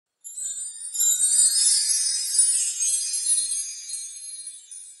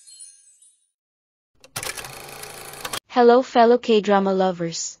Hello fellow K-drama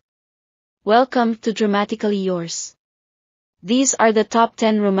lovers. Welcome to Dramatically Yours. These are the top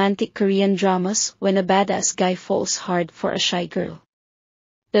 10 romantic Korean dramas when a badass guy falls hard for a shy girl.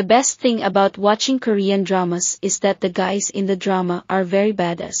 The best thing about watching Korean dramas is that the guys in the drama are very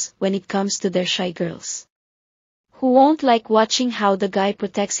badass when it comes to their shy girls. Who won't like watching how the guy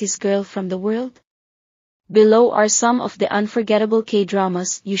protects his girl from the world? Below are some of the unforgettable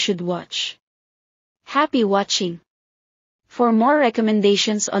K-dramas you should watch. Happy watching! For more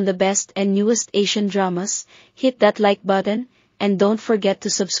recommendations on the best and newest Asian dramas, hit that like button, and don't forget to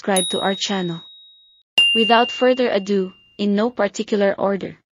subscribe to our channel. Without further ado, in no particular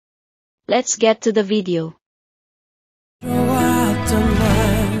order, let's get to the video.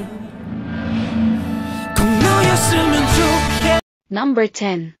 Number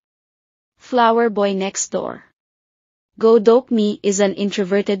 10. Flower Boy Next Door. Go Dok-mi is an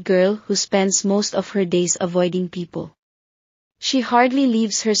introverted girl who spends most of her days avoiding people. She hardly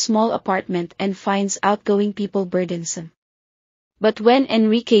leaves her small apartment and finds outgoing people burdensome. But when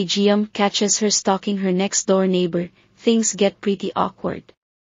Enrique Giam catches her stalking her next-door neighbor, things get pretty awkward.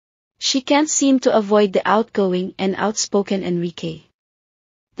 She can't seem to avoid the outgoing and outspoken Enrique.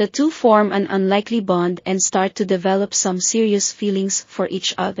 The two form an unlikely bond and start to develop some serious feelings for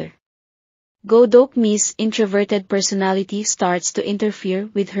each other. Go Dok-mi's introverted personality starts to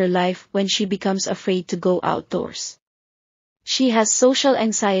interfere with her life when she becomes afraid to go outdoors. She has social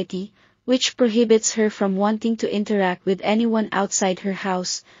anxiety, which prohibits her from wanting to interact with anyone outside her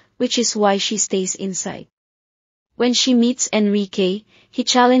house, which is why she stays inside. When she meets Enrique, he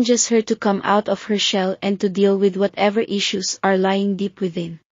challenges her to come out of her shell and to deal with whatever issues are lying deep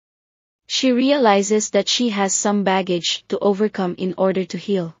within. She realizes that she has some baggage to overcome in order to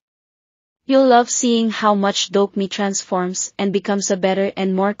heal. You'll love seeing how much Dok-mi transforms and becomes a better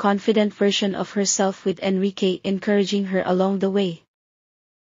and more confident version of herself with Enrique encouraging her along the way.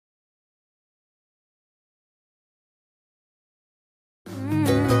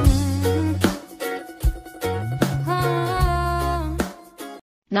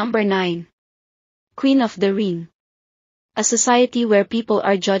 Number 9. Queen of the Ring. A society where people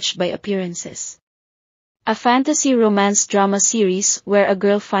are judged by appearances. A fantasy romance drama series where a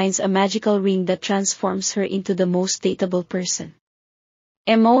girl finds a magical ring that transforms her into the most dateable person.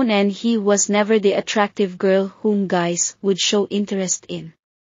 Emon he was never the attractive girl whom guys would show interest in.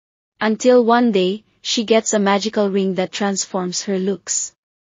 Until one day, she gets a magical ring that transforms her looks.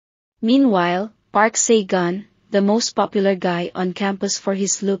 Meanwhile, Park Se-gun, the most popular guy on campus for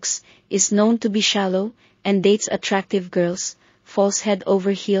his looks, is known to be shallow, and dates attractive girls, falls head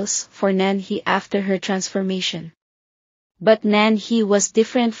over heels for Nan-hee after her transformation. But Nan-hee was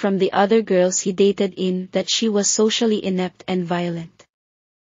different from the other girls he dated in that she was socially inept and violent.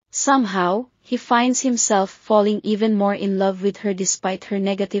 Somehow, he finds himself falling even more in love with her despite her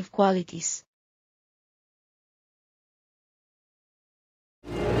negative qualities.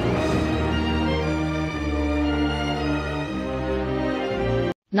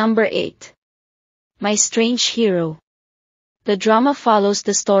 Number 8. My Strange Hero. The drama follows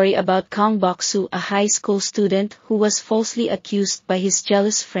the story about Kang Bok-soo, a high school student who was falsely accused by his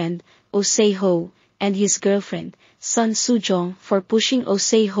jealous friend, Oh Se-ho, and his girlfriend, Sun Soo-jong, for pushing Oh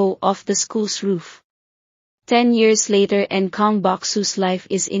Se-ho off the school's roof. 10 years later and Kang Bok-soo's life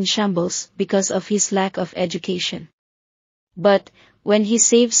is in shambles because of his lack of education. But, when he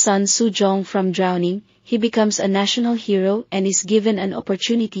saves Sun Soo-jong from drowning, he becomes a national hero and is given an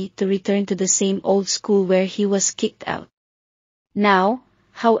opportunity to return to the same old school where he was kicked out. Now,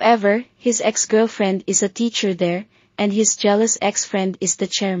 however, his ex-girlfriend is a teacher there, and his jealous ex-friend is the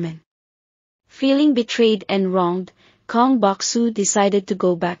chairman. Feeling betrayed and wronged, Kang Bok-soo decided to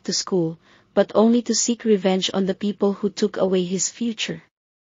go back to school, but only to seek revenge on the people who took away his future.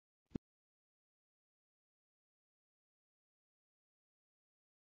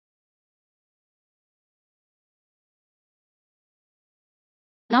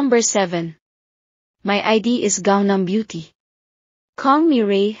 Number 7. My ID is Gangnam Beauty. Kang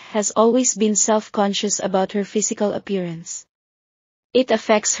Mi-rae has always been self-conscious about her physical appearance. It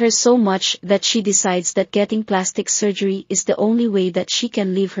affects her so much that she decides that getting plastic surgery is the only way that she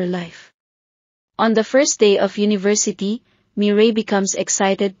can live her life. On the first day of university, Mi-rae becomes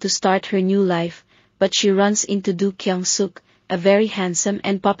excited to start her new life, but she runs into Do Kyung-suk, a very handsome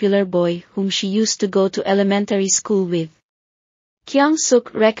and popular boy whom she used to go to elementary school with.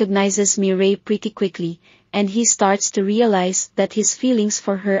 Kyung-suk recognizes Mi-rae pretty quickly, and he starts to realize that his feelings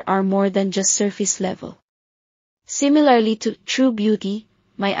for her are more than just surface level. Similarly to True Beauty,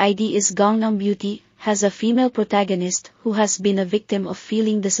 My ID is Gangnam Beauty has a female protagonist who has been a victim of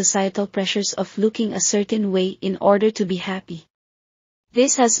feeling the societal pressures of looking a certain way in order to be happy.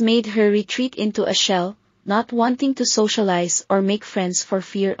 This has made her retreat into a shell, not wanting to socialize or make friends for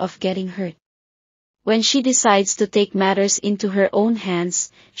fear of getting hurt. When she decides to take matters into her own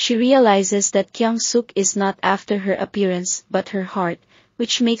hands, she realizes that Kyung-suk is not after her appearance but her heart,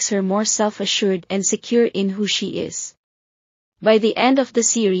 which makes her more self-assured and secure in who she is. By the end of the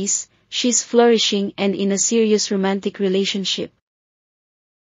series, she's flourishing and in a serious romantic relationship.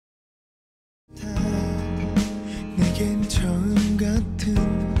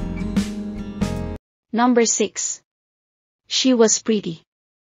 Number 6. She Was Pretty.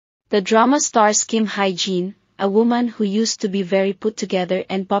 The drama stars Kim Hae-jin, a woman who used to be very put together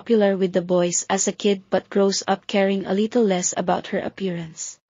and popular with the boys as a kid but grows up caring a little less about her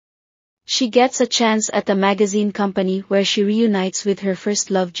appearance. She gets a chance at a magazine company where she reunites with her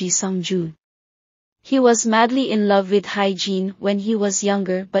first love Ji Sung-joon. He was madly in love with Hae-jin when he was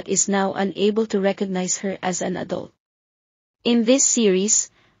younger but is now unable to recognize her as an adult. In this series,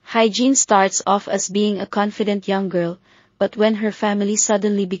 Hae-jin starts off as being a confident young girl, but when her family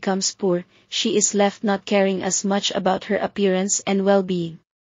suddenly becomes poor, she is left not caring as much about her appearance and well-being.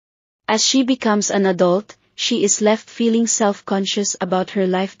 As she becomes an adult, she is left feeling self-conscious about her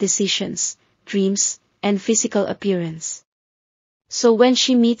life decisions, dreams, and physical appearance. So when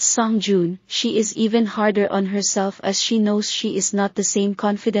she meets Sung-joon, she is even harder on herself as she knows she is not the same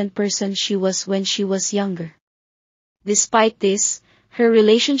confident person she was when she was younger. Despite this, her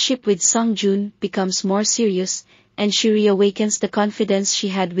relationship with Sung-joon becomes more serious, and she reawakens the confidence she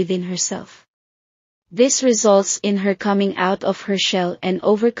had within herself. This results in her coming out of her shell and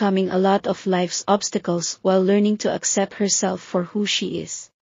overcoming a lot of life's obstacles while learning to accept herself for who she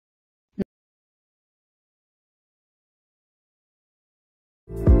is.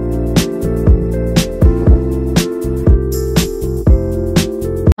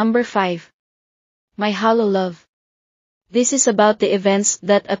 Number 5. My Hollow Love. This is about the events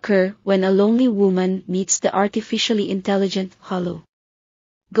that occur when a lonely woman meets the artificially intelligent Hollow.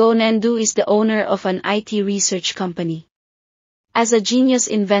 Go Nendu is the owner of an IT research company. As a genius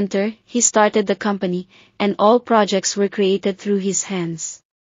inventor, he started the company, and all projects were created through his hands.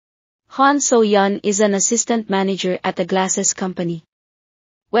 Han So-yeon is an assistant manager at a glasses company.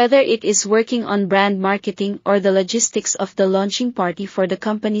 Whether it is working on brand marketing or the logistics of the launching party for the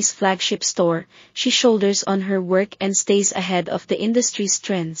company's flagship store, she shoulders on her work and stays ahead of the industry's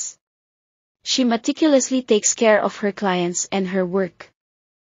trends. She meticulously takes care of her clients and her work.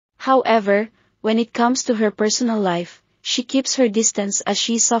 However, when it comes to her personal life, she keeps her distance as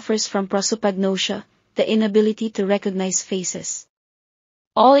she suffers from prosopagnosia, the inability to recognize faces.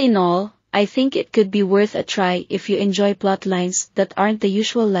 All in all, I think it could be worth a try if you enjoy plot lines that aren't the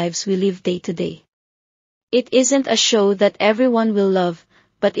usual lives we live day to day. It isn't a show that everyone will love,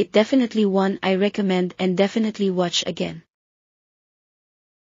 but it definitely one I recommend and definitely watch again.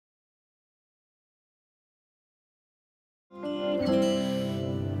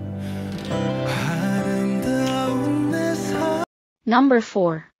 Number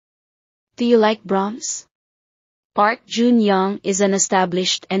 4. Do you like Brahms? Park Jun-young is an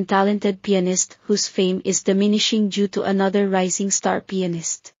established and talented pianist whose fame is diminishing due to another rising star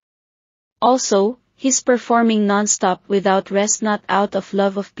pianist. Also, he's performing non-stop without rest, not out of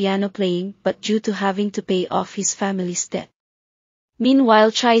love of piano playing but due to having to pay off his family's debt.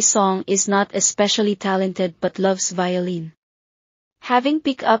 Meanwhile, Chai Song is not especially talented but loves violin. Having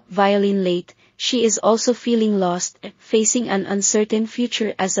picked up violin late, she is also feeling lost, facing an uncertain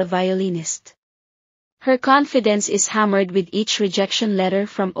future as a violinist. Her confidence is hammered with each rejection letter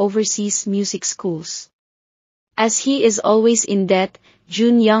from overseas music schools. As he is always in debt,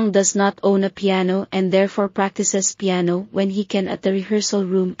 Jun-young does not own a piano and therefore practices piano when he can at the rehearsal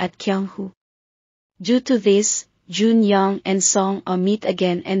room at Kyunghu. Due to this, Jun-young and Song meet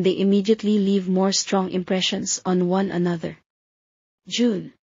again and they immediately leave more strong impressions on one another.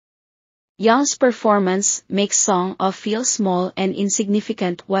 Jun-young's performance makes Song feel small and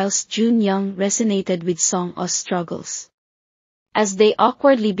insignificant whilst Jun-young resonated with Song's struggles. As they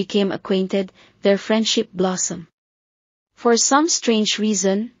awkwardly became acquainted, their friendship blossomed. For some strange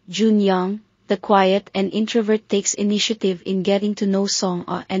reason, Jun-young, the quiet and introvert, takes initiative in getting to know Song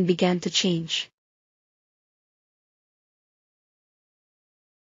and began to change.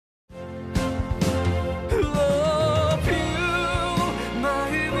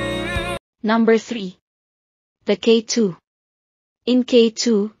 Number 3. The K2. In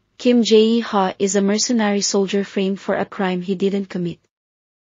K2, Kim Jae-ha is a mercenary soldier framed for a crime he didn't commit.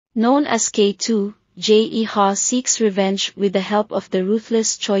 Known as K2, Jae-ha seeks revenge with the help of the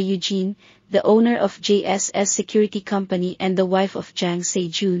ruthless Choi Eugene, the owner of JSS Security Company and the wife of Jang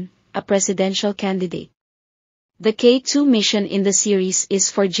Se-jun, a presidential candidate. The K2 mission in the series is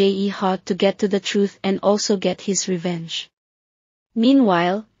for Jae-ha to get to the truth and also get his revenge.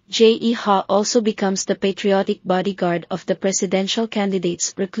 Meanwhile, Jae-ha also becomes the patriotic bodyguard of the presidential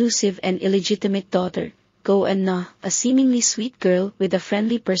candidate's reclusive and illegitimate daughter, Go Eun-na, a seemingly sweet girl with a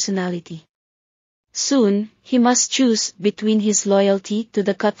friendly personality. Soon, he must choose between his loyalty to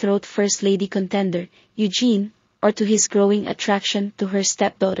the cutthroat First Lady contender, Eugene, or to his growing attraction to her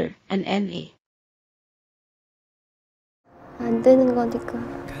stepdaughter, an N.A. 안 되는 거니까.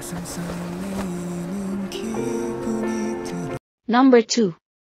 Number 2.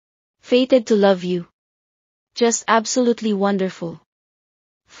 Fated to Love You. Just absolutely wonderful.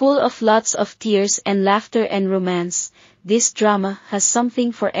 Full of lots of tears and laughter and romance, this drama has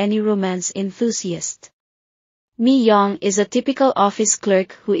something for any romance enthusiast. Mi Young is a typical office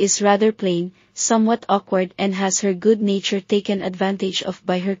clerk who is rather plain, somewhat awkward and has her good nature taken advantage of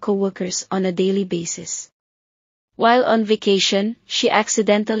by her coworkers on a daily basis. While on vacation, she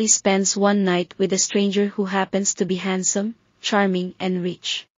accidentally spends one night with a stranger who happens to be handsome, charming and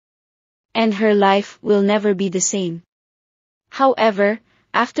rich. And her life will never be the same. However,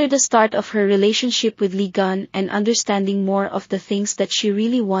 after the start of her relationship with Lee Gun and understanding more of the things that she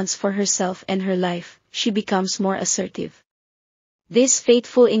really wants for herself and her life, she becomes more assertive. This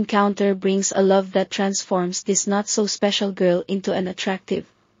fateful encounter brings a love that transforms this not-so-special girl into an attractive,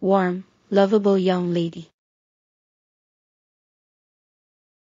 warm, lovable young lady.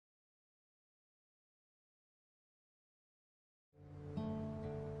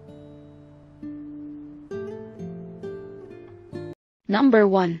 Number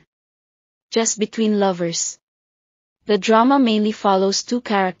 1. Just Between Lovers. The drama mainly follows two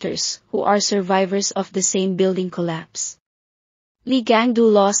characters who are survivors of the same building collapse. Lee Gang-do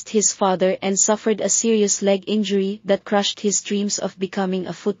lost his father and suffered a serious leg injury that crushed his dreams of becoming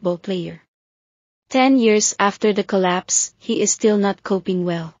a football player. 10 years after the collapse, he is still not coping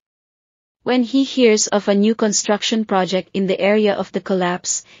well. When he hears of a new construction project in the area of the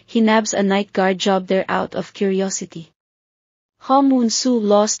collapse, he nabs a night guard job there out of curiosity. Ha Moon-soo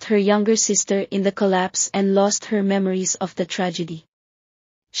lost her younger sister in the collapse and lost her memories of the tragedy.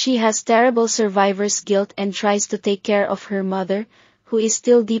 She has terrible survivor's guilt and tries to take care of her mother, who is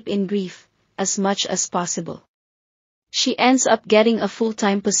still deep in grief, as much as possible. She ends up getting a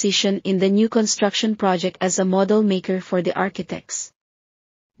full-time position in the new construction project as a model maker for the architects.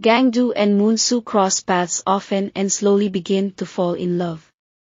 Gang-do and Moon-soo cross paths often and slowly begin to fall in love.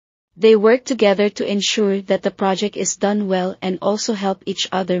 They work together to ensure that the project is done well and also help each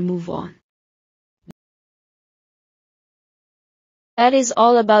other move on. That is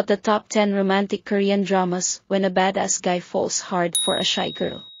all about the top 10 romantic Korean dramas when a badass guy falls hard for a shy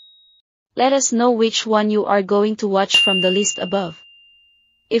girl. Let us know which one you are going to watch from the list above.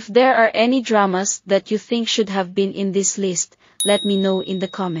 If there are any dramas that you think should have been in this list, let me know in the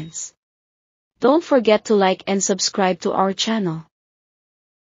comments. Don't forget to like and subscribe to our channel.